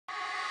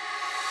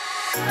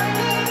Everyone,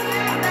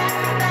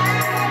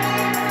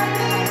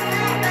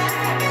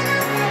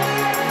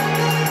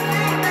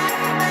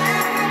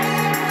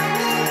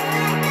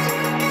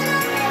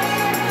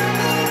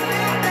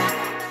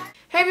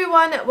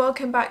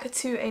 welcome back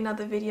to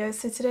another video.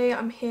 So today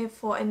I'm here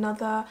for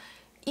another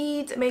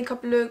Eid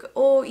makeup look,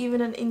 or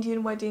even an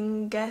Indian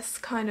wedding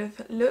guest kind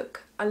of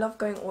look. I love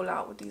going all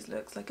out with these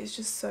looks, like it's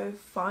just so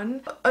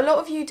fun. A lot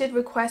of you did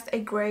request a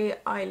grey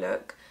eye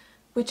look,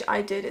 which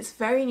I did. It's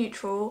very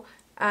neutral,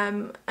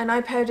 and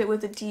I paired it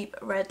with a deep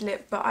red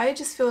lip, but I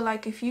just feel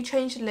like if you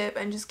change the lip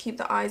and just keep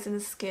the eyes and the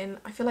skin,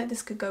 I feel like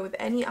this could go with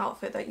any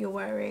outfit that you're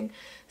wearing.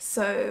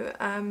 So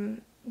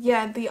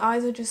yeah, the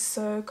eyes are just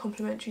so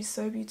complimentary,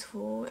 so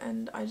beautiful,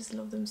 and I just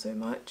love them so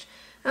much.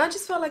 And I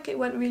just felt like it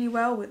went really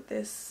well with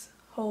this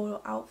whole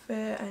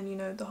outfit and, you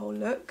know, the whole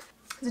look.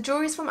 The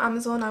jewelry is from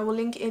Amazon. I will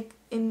link it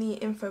in the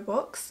info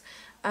box.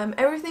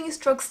 Everything is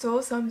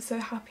drugstore, so I'm so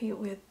happy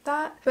with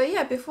that. But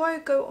yeah, before I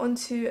go on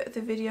to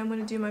the video, I'm going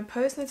to do my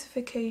post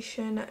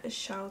notification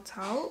shout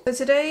out. So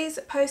today's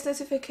post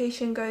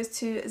notification goes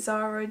to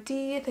Zara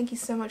D. Thank you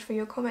so much for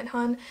your comment,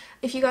 hun.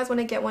 If you guys want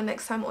to get one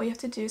next time, all you have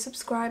to do is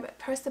subscribe,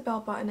 press the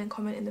bell button, and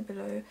comment in the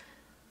below.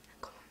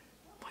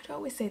 Why do I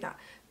always say that?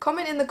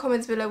 Comment in the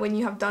comments below when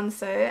you have done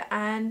so,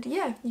 and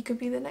yeah, you could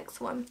be the next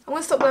one. I'm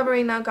going to stop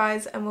blabbering now,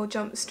 guys, and we'll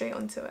jump straight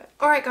onto it.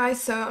 Alright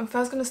guys, so I'm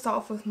first going to start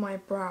off with my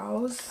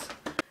brows.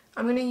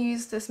 I'm going to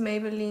use this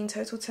Maybelline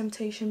Total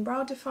Temptation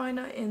Brow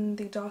Definer in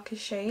the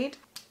darkest shade.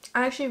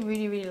 I actually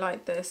really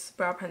like this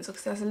brow pencil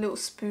because it has a little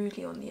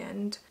spoolie on the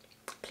end.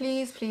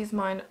 Please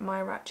mind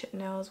my ratchet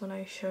nails when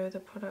I show the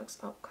products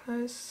up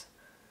close.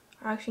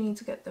 I actually need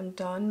to get them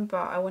done,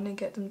 but I want to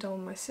get them done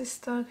with my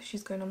sister because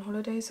she's going on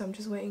holiday, so I'm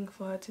just waiting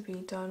for her to be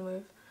done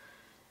with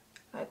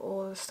like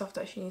all the stuff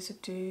that she needs to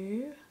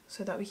do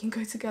so that we can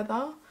go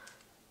together.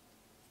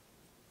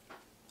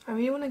 I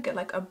really want to get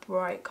like a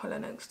bright colour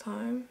next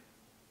time,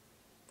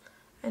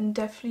 and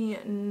definitely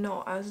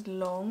not as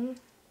long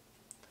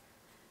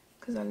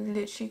because I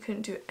literally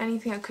couldn't do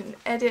anything. I couldn't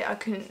edit, I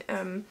couldn't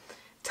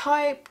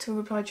type to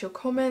reply to your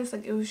comments.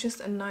 Like, it was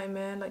just a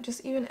nightmare. Like,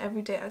 just even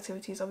everyday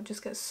activities, I would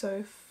just get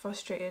so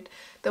frustrated.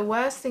 The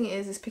worst thing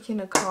is picking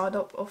a card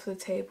up off the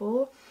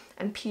table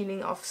and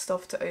peeling off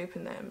stuff to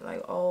open them.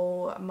 Like,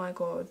 oh my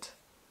god.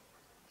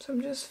 So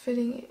I'm just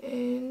filling it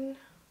in.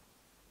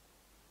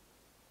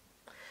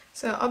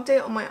 So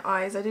update on my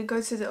eyes, I did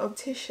go to the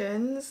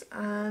opticians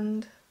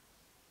and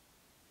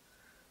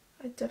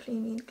I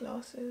definitely need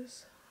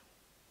glasses.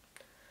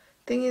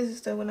 Thing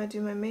is though, when I do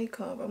my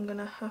makeup, I'm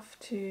gonna have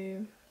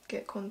to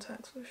get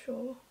contacts for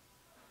sure.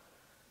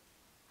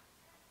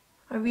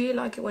 I really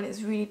like it when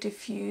it's really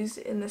diffused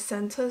in the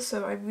center,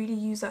 so I really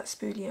use that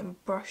spoolie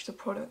and brush the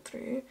product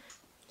through.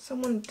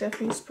 Someone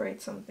definitely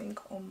sprayed something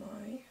on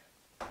my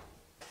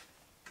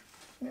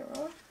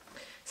mirror.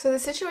 So the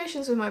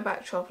situations with my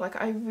backdrop,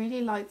 like, I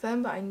really like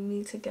them, but I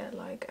need to get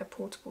like a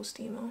portable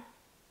steamer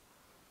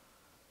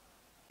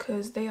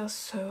because they are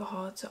so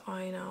hard to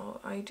iron out.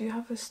 I do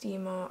have a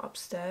steamer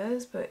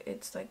upstairs, but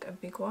it's like a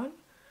big one.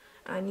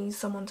 I need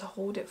someone to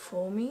hold it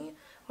for me.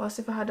 Whilst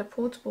if I had a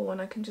portable one,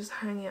 I can just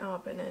hang it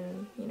up and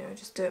then, you know,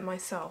 just do it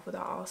myself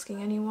without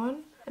asking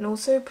anyone. And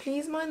also,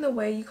 please mind the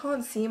way, you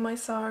can't see my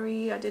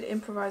sari. I did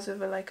improvise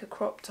with like a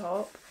crop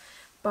top,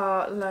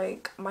 but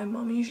like my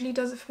mum usually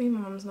does it for me. My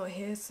mum's not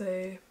here,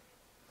 so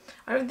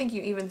I don't think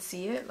you even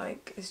see it.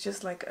 Like, it's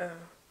just like a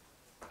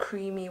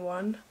creamy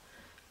one.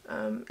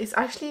 It's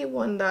actually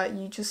one that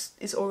you just,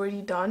 it's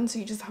already done, so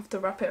you just have to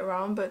wrap it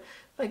around. But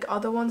like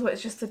other ones where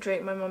it's just a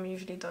drape, my mum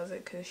usually does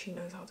it because she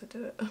knows how to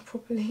do it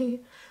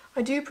properly.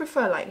 I do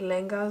prefer like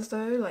lehengas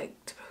though,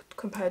 like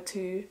compared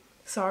to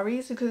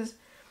saris, because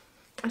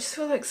I just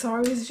feel like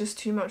saris is just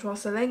too much,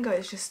 whilst a lehenga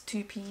is just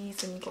two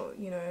piece and you got,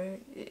 you know,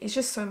 it's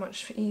just so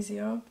much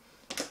easier.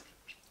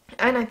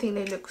 And I think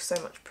they look so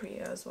much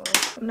prettier as well.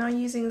 I'm now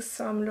using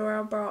some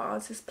L'Oreal Brow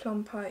Artist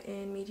Plumper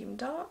in medium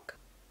dark.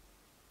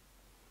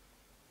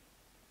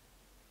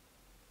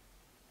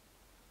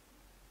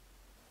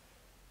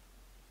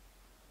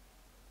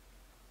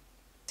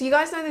 So you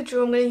guys know the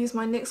drill. I'm going to use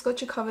my NYX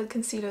Gotcha Covered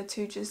Concealer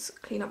to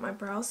just clean up my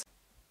brows.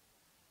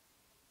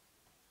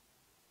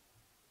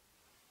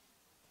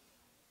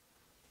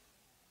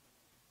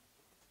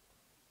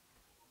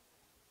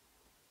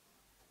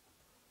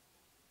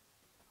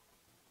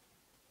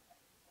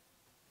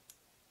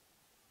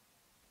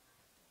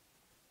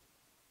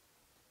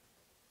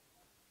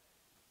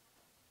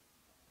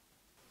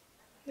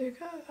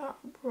 Look at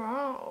that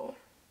brow.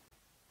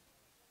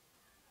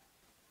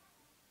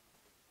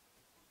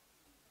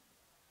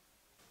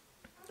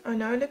 I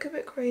know I look a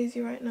bit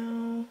crazy right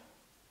now.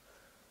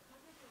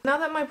 Now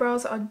that my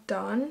brows are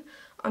done,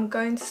 I'm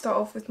going to start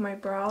off with my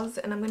brows,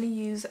 and I'm going to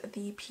use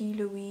the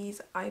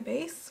PLOUISE eye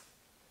base.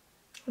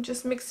 I'm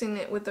just mixing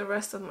it with the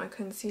rest of my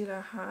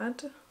concealer I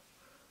had.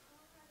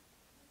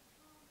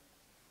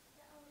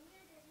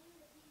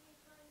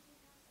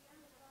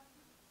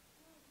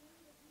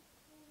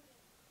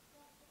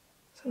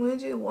 So I'm going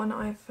to do one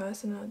eye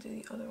first and then I'll do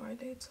the other eye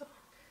later.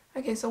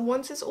 Okay, so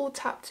once it's all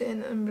tapped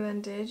in and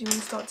blended, you want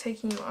to start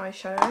taking your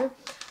eyeshadow.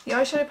 The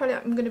eyeshadow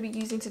palette I'm going to be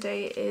using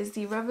today is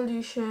the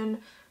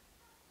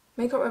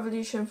Makeup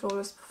Revolution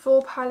Flawless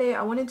Full palette.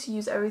 I wanted to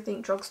use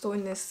everything drugstore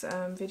in this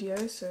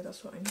video, so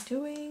that's what I'm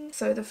doing.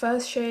 So the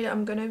first shade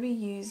I'm going to be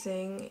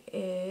using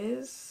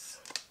is...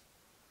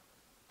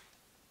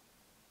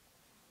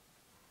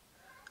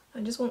 I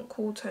just want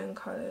cool tone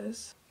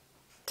colours.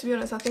 To be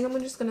honest, I think I'm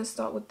just going to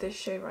start with this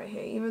shade right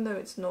here. Even though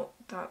it's not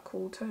that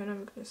cool tone,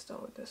 I'm going to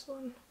start with this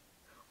one.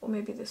 Or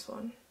maybe this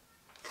one.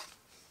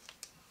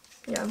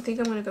 Yeah, I think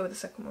I'm going to go with the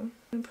second one.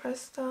 And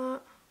press that.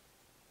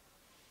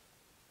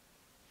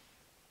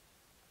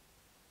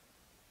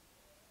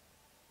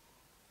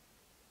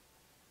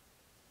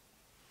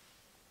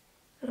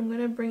 And I'm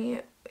going to bring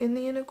it in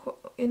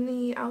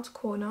the outer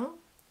corner.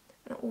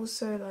 And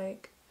also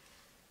like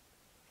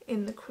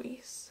in the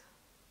crease.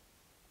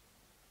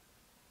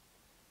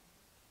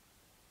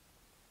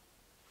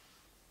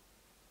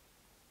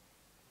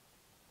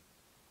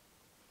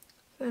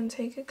 Then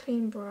take a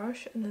clean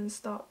brush and then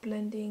start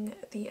blending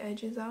the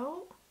edges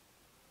out.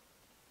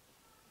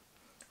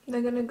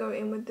 They're going to go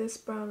in with this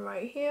brown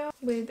right here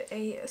with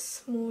a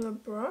smaller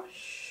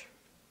brush.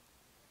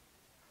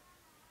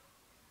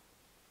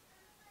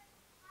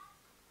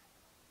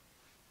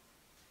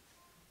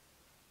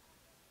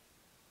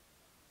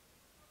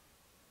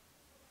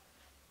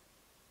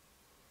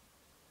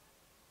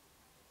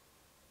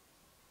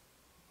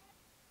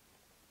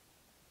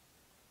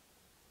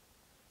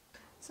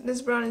 So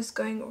this brown is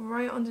going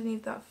right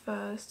underneath that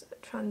first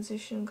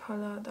transition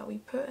colour that we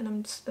put, and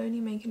I'm slowly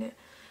making it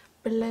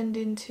blend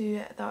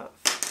into that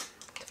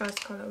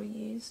first colour we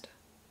used.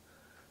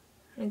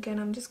 And again,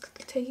 I'm just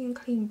taking a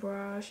clean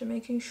brush and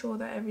making sure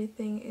that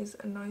everything is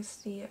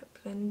nicely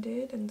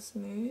blended and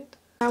smooth.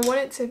 I want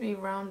it to be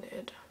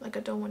rounded, like I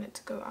don't want it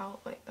to go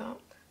out like that.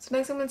 So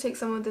next I'm going to take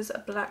some of this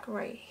black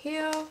right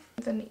here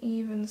with an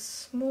even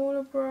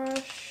smaller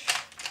brush.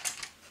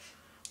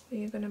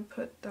 We're going to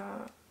put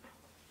that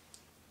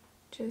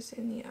just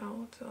in the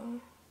outer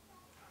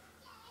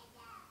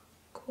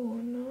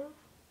corner.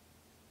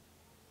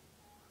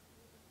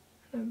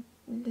 And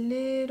a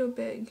little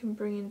bit you can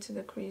bring into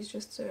the crease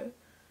just to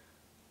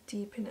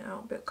deepen it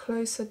out, a bit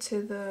closer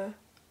to the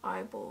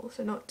eyeball,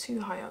 so not too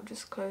high up,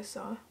 just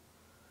closer.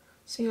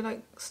 So you're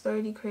like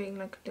slowly creating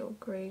like a little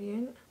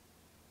gradient.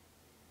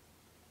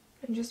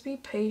 And just be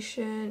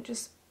patient,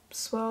 just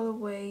swirl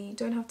away, you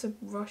don't have to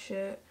rush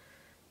it,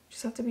 you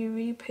just have to be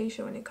really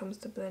patient when it comes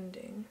to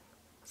blending.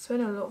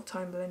 Spend a lot of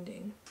time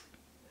blending.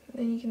 And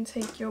then you can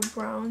take your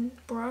brown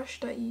brush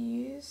that you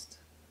used,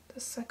 the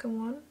second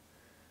one,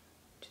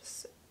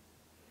 just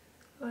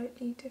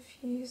lightly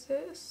diffuse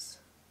this.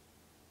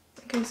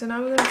 Okay, so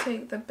now we're going to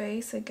take the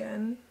base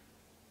again.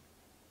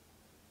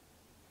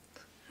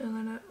 I'm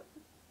going to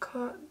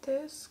cut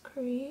this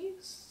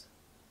crease.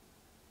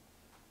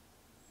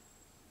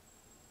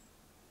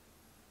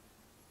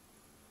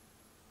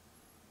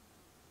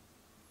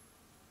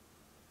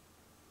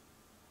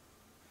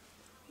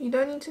 You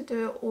don't need to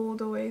do it all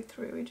the way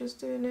through, we're just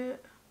doing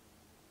it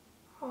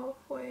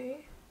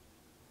halfway.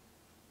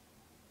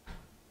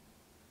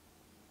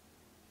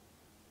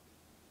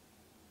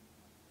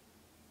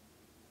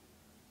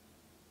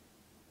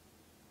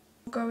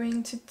 I'm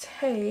going to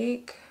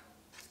take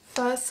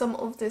first some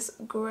of this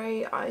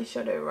grey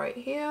eyeshadow right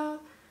here.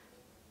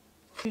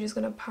 You're just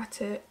going to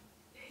pat it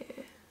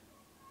here.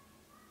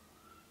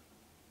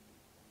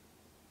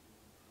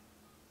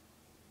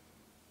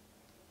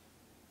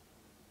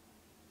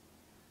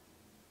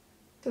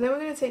 So then we're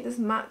going to take this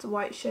matte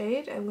white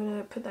shade and I'm going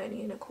to put that in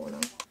the inner corner.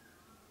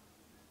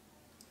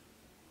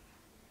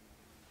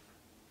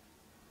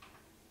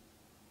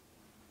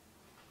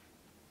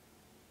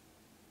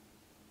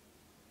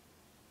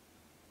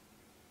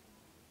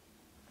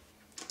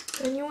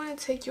 Then you want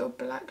to take your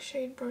black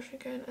shade brush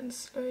again and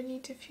slowly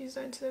diffuse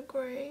that into the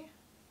grey.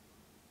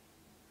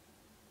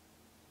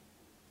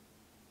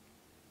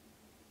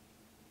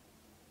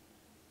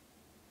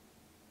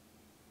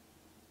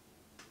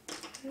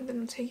 And then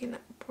I'm taking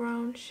that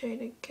brown shade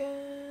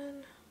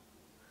again.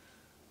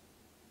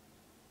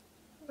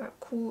 That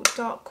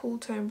dark cool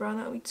tone brown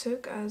that we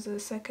took as a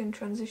second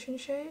transition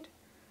shade.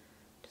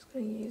 Just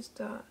going to use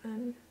that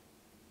and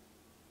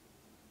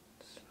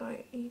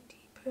slightly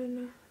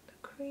deepen the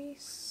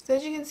crease. So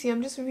as you can see,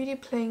 I'm just really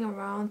playing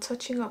around,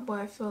 touching up where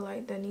I feel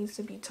like there needs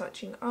to be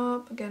touching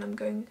up. Again, I'm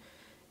going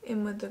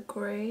in with the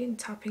grey and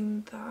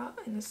tapping that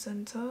in the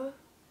centre.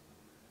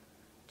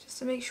 Just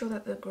to make sure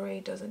that the grey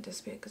doesn't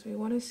disappear, because we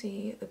want to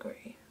see the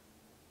grey.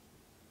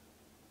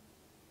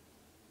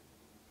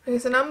 Okay,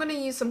 so now I'm going to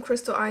use some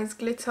Crystal Eyes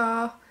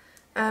glitter.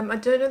 I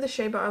don't know the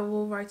shade, but I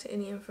will write it in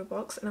the info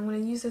box. And I'm going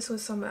to use this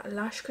with some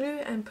lash glue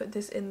and put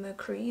this in the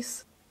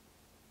crease.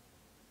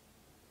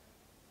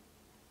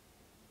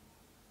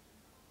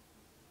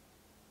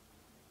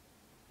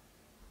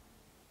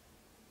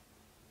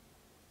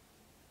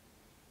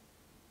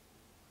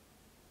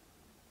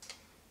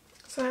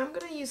 So I'm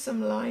going to use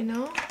some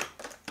liner.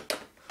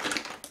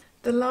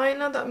 The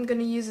liner that I'm going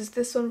to use is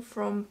this one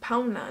from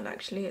Poundland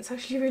actually. It's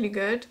actually really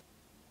good.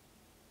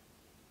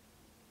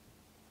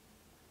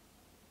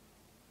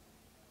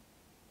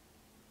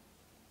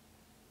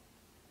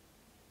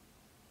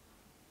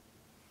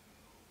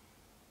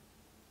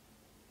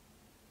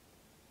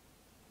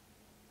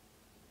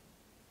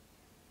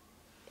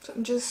 So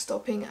I'm just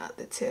stopping at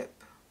the tip.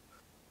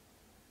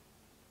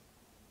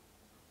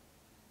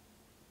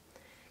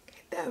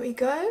 Okay, there we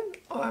go.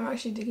 Oh, I'm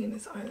actually digging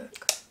this eye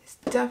look. It's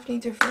definitely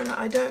different.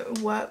 I don't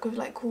work with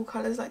like cool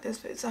colours like this,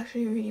 but it's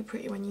actually really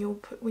pretty when you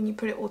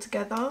put it all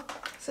together.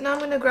 So now I'm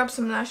going to grab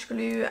some lash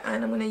glue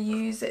and I'm going to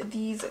use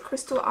these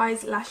Crystal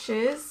Eyes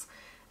lashes.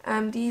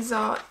 These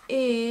are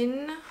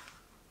in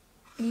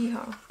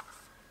BEIGE.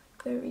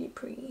 They're really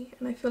pretty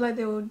and I feel like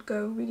they would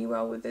go really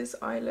well with this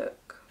eye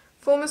look.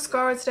 For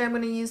mascara today, I'm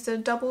going to use the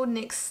Double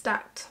NYX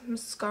Stacked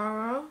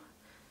Mascara,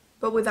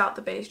 but without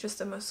the base, just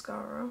the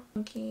mascara.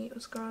 Funky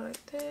mascara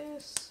like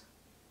this.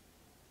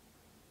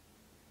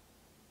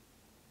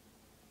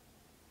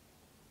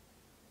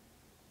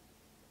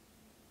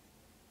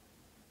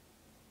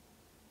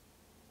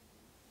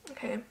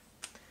 Okay,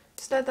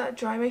 just let that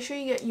dry. Make sure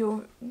you get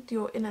your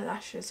inner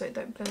lashes so it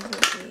don't blend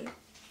with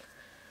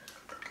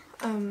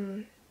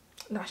the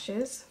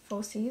lashes,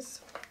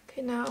 falsies.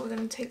 Okay, now we're going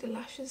to take the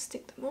lashes,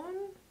 stick them on.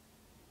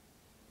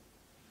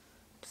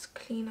 Just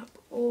clean up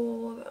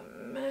all the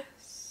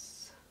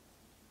mess.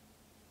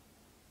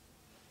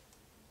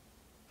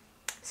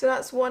 So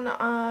that's one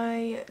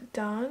eye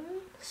done.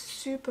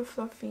 Super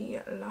fluffy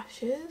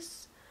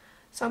lashes.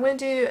 So I'm going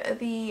to do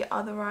the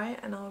other eye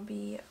and I'll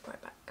be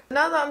right back.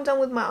 Now that I'm done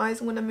with my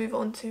eyes, I'm going to move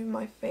on to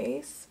my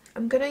face.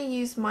 I'm going to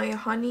use my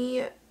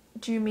Honey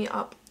Dew Me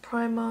Up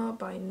Primer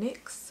by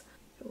NYX.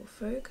 It will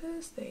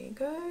focus. There you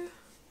go.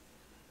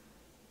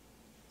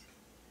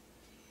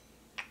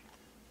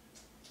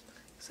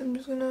 So I'm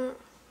just gonna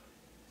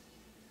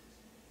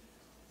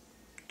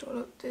dot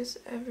up this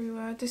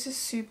everywhere. This is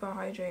super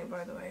hydrating,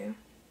 by the way.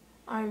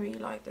 I really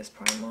like this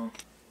primer.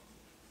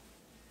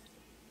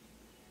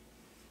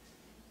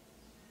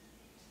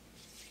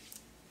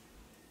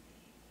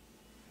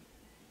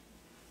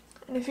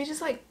 And if you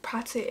just like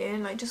pat it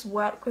in, like just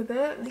work with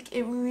it, like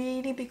it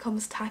really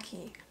becomes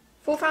tacky.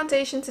 For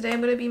foundation today,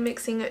 I'm going to be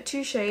mixing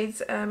 2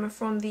 shades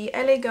from the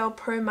LA Girl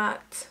Pro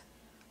Matte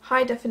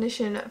High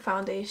Definition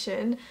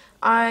Foundation.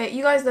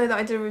 You guys know that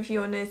I did a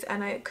review on it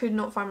and I could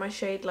not find my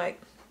shade,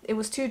 like it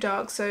was too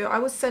dark, so I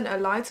was sent a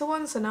lighter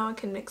one, so now I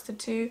can mix the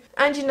two.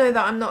 And you know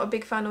that I'm not a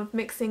big fan of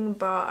mixing,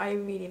 but I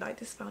really like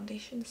this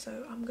foundation,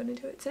 so I'm going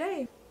to do it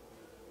today.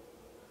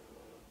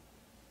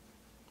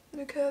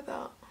 Look at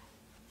that.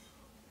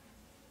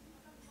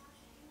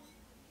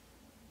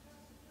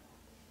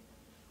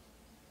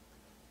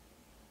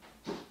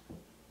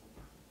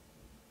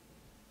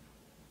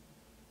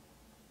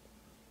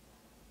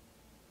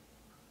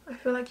 I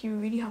feel like you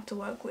really have to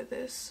work with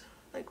this,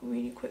 like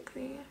really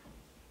quickly.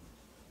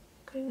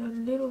 Getting a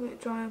little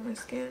bit dry on my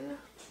skin.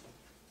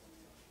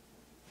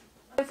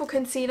 And for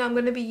concealer, I'm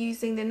going to be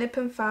using the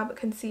NIP+FAB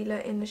concealer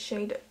in the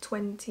shade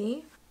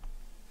 20.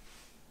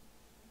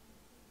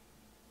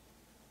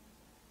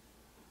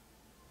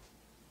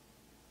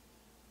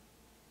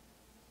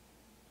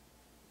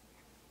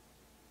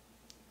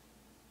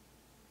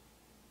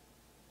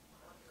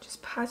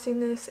 Just patting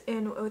this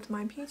in with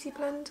my beauty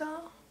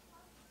blender.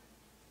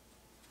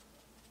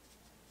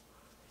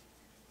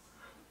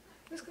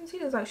 This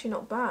concealer is actually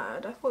not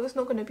bad. I thought it was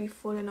not going to be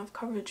full enough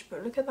coverage,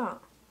 but look at that.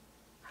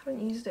 I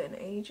haven't used it in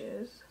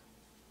ages.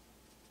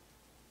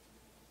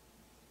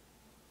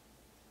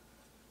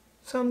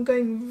 So I'm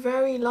going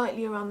very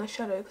lightly around the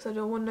shadow because I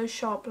don't want no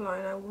sharp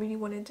line. I really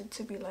wanted it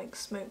to be like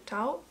smoked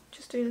out.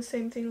 Just doing the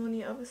same thing on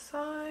the other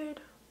side.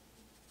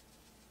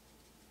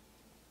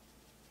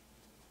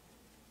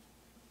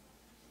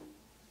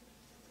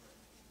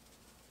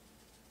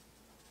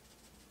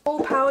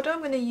 For powder, I'm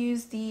going to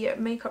use the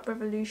Makeup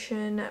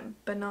Revolution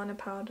banana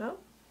powder.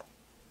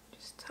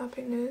 Just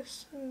tapping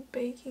this and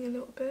baking a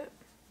little bit.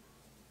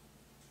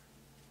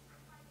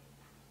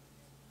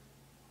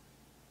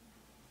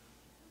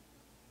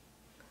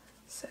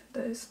 Set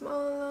those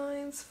smile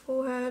lines,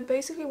 forehead,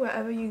 basically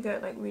wherever you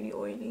get like really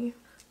oily.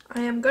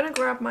 I am going to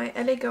grab my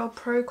LA Girl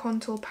Pro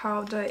Contour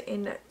Powder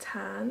in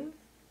Tan.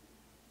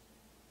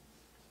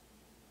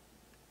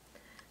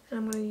 And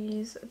I'm going to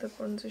use the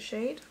bronzer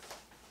shade.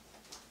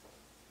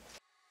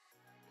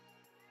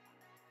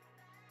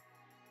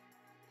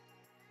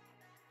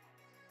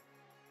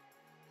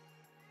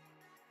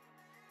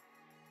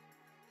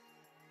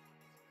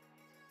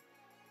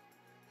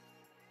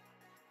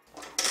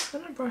 I'm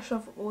going to brush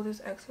off all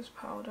this excess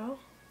powder.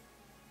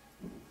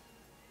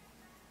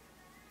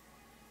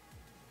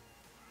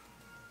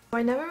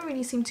 I never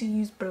really seem to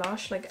use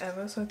blush like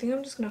ever, so I think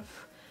I'm just going to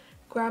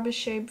grab a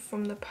shade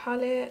from the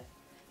palette.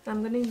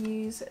 And I'm going to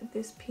use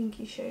this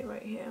pinky shade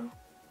right here.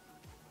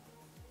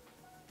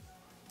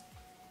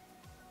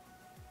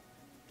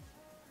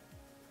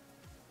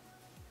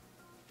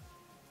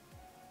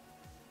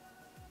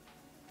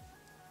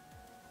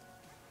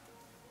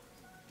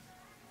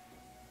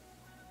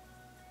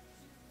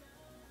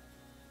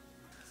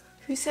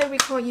 Who said we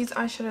can't use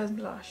eyeshadow as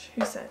blush?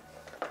 Who said?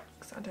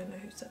 Because I don't know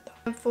who said that.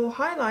 And for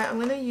highlight, I'm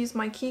going to use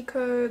my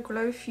KIKO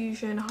Glow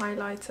Fusion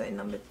highlighter in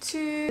number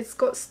 2. It's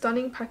got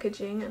stunning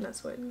packaging and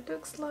that's what it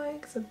looks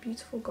like. It's a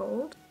beautiful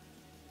gold.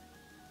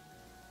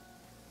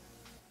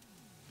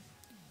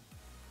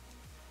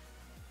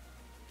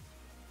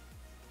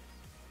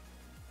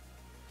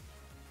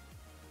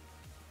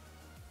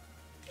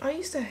 I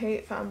used to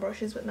hate fan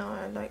brushes, but now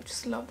I like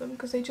just love them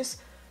because they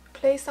just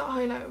place that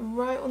highlight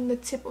right on the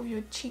tip of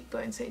your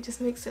cheekbone, so it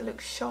just makes it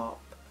look sharp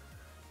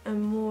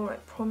and more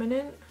like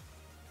prominent.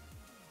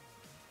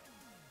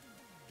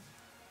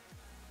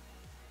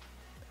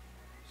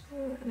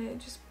 And it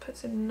just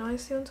puts it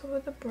nicely on top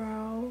of the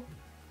brow.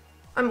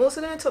 I'm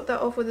also going to top that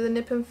off with the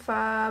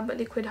NIP+FAB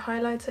liquid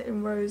highlighter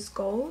in rose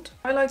gold.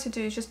 What I like to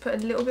do is just put a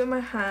little bit on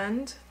my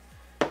hand,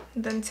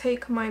 and then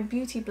take my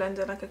beauty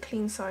blender, like a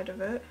clean side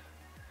of it,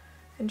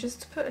 and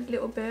just put a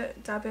little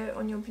bit, dab it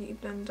on your beauty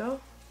blender,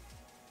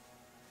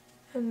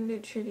 and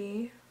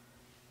literally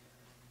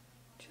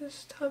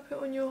just tap it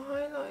on your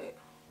highlight.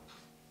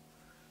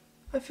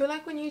 I feel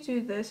like when you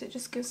do this, it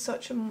just gives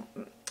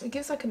it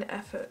gives like an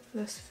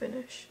effortless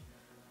finish.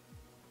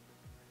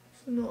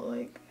 It's not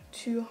like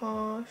too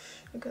harsh.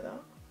 Look at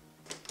that.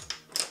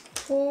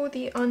 For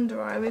the under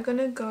eye, we're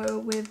gonna go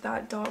with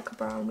that dark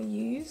brown we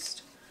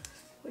used,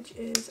 which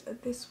is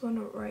this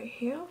one right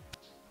here.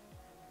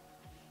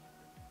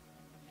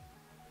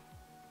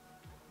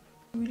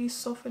 Really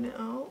soften it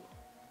out.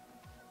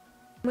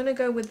 I'm gonna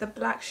go with the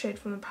black shade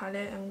from the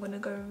palette. I'm gonna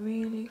go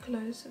really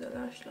close to the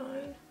lash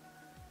line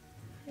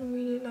and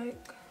really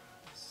like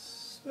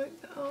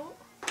smoke that out.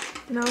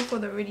 Now for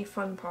the really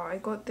fun part, I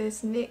got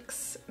this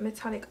NYX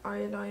metallic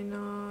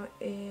eyeliner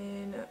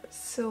in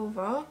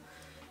silver.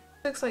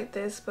 It looks like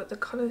this, but the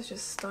colour is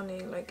just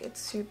stunning, like it's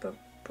super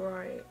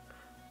bright.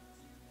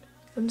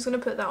 I'm just going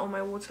to put that on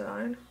my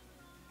waterline.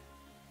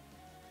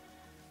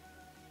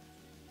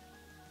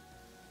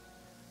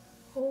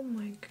 Oh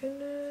my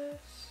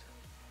goodness.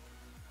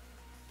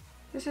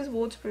 This is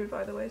waterproof,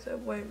 by the way, so it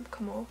won't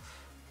come off.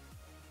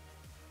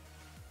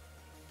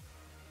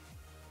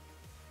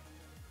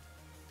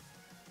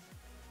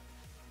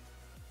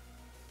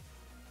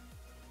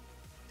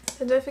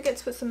 And don't forget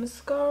to put some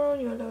mascara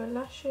on your lower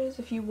lashes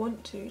if you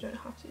want to. You don't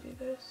have to do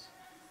this.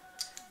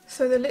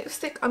 So the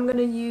lipstick I'm going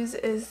to use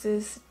is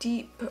this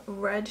deep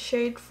red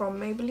shade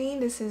from Maybelline.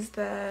 This is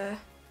their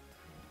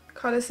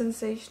Colour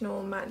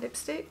Sensational matte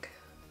lipstick.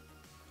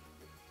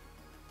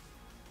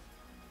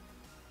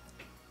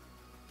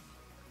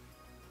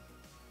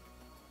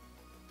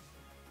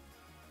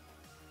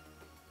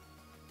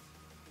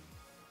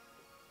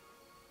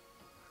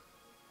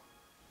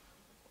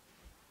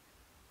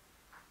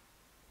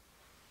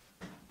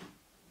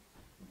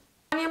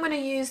 I'm going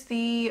to use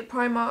the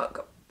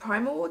Primark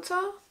primer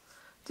water.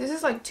 This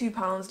is like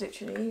 £2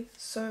 literally,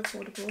 so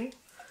affordable.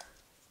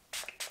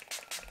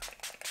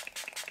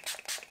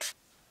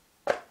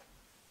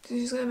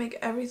 This is going to make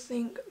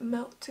everything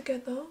melt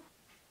together.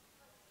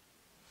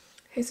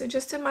 Okay, so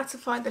just to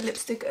mattify the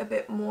lipstick a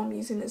bit more, I'm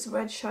using this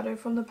red shadow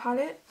from the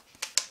palette.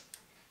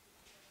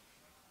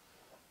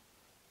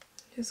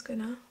 Just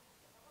gonna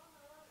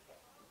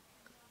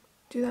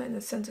do that in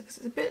the centre because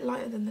it's a bit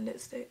lighter than the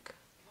lipstick.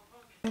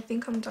 I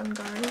think I'm done,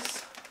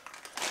 guys.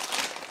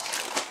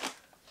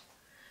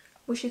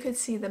 Wish you could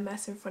see the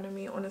mess in front of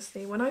me,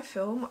 honestly. When I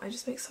film, I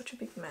just make such a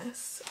big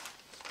mess.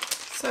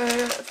 So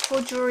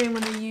for jewellery, I'm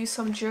going to use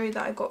some jewellery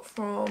that I got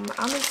from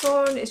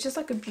Amazon. It's just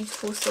like a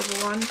beautiful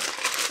silver one,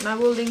 and I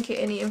will link it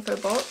in the info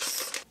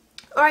box.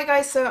 Alright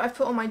guys, so I've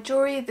put on my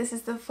jewellery. This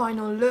is the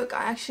final look.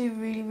 I actually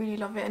really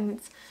love it, and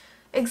it's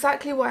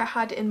exactly what I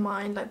had in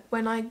mind. Like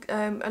when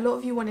a lot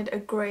of you wanted a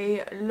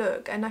grey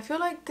look, and I feel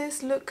like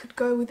this look could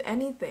go with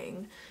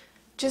anything.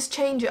 Just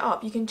change it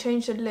up. You can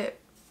change the lip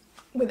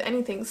with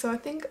anything. So I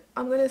think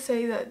I'm going to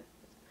say that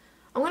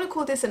I'm going to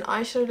call this an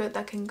eyeshadow look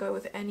that can go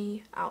with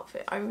any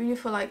outfit. I really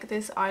feel like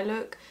this eye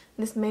look,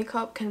 this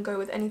makeup can go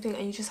with anything,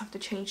 and you just have to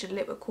change the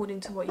lip according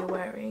to what you're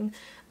wearing.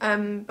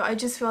 But I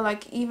just feel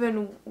like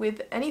even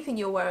with anything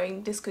you're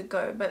wearing, this could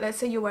go. But let's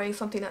say you're wearing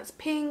something that's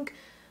pink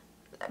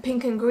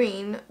and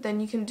green, then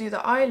you can do the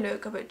eye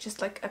look but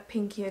just like a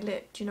pinkier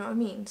lip. Do you know what I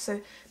mean?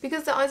 So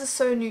because the eyes are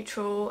so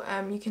neutral,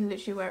 you can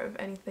literally wear it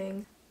with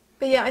anything.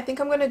 But yeah, I think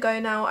I'm gonna go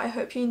now. I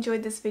hope you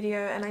enjoyed this video,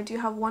 and I do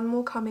have one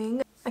more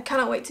coming. I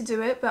cannot wait to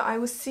do it, but I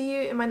will see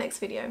you in my next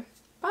video.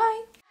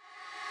 Bye!